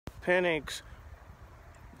Pininks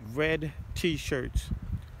Red T-shirts.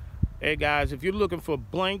 Hey guys, if you're looking for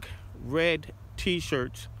blank red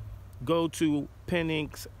T-shirts, go to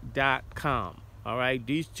Pininks.com. All right,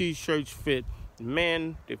 these T-shirts fit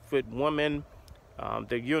men, they fit women,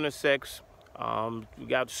 they're unisex. We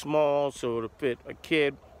got small, so it'll fit a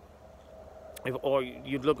kid. Or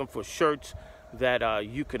you're looking for shirts that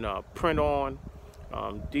you can print on.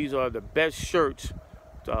 These are the best shirts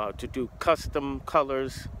to do custom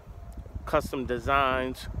colors, custom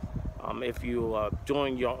designs. If you are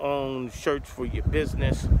doing your own shirts for your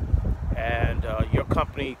business and your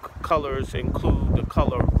company colors include the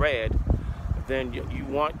color red, then you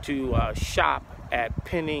want to shop at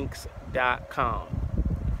Pininks.com.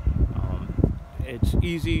 It's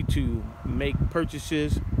easy to make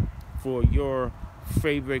purchases for your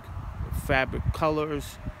favorite fabric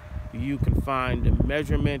colors. You can find the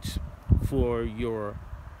measurements for your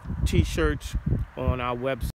T-shirts on our website.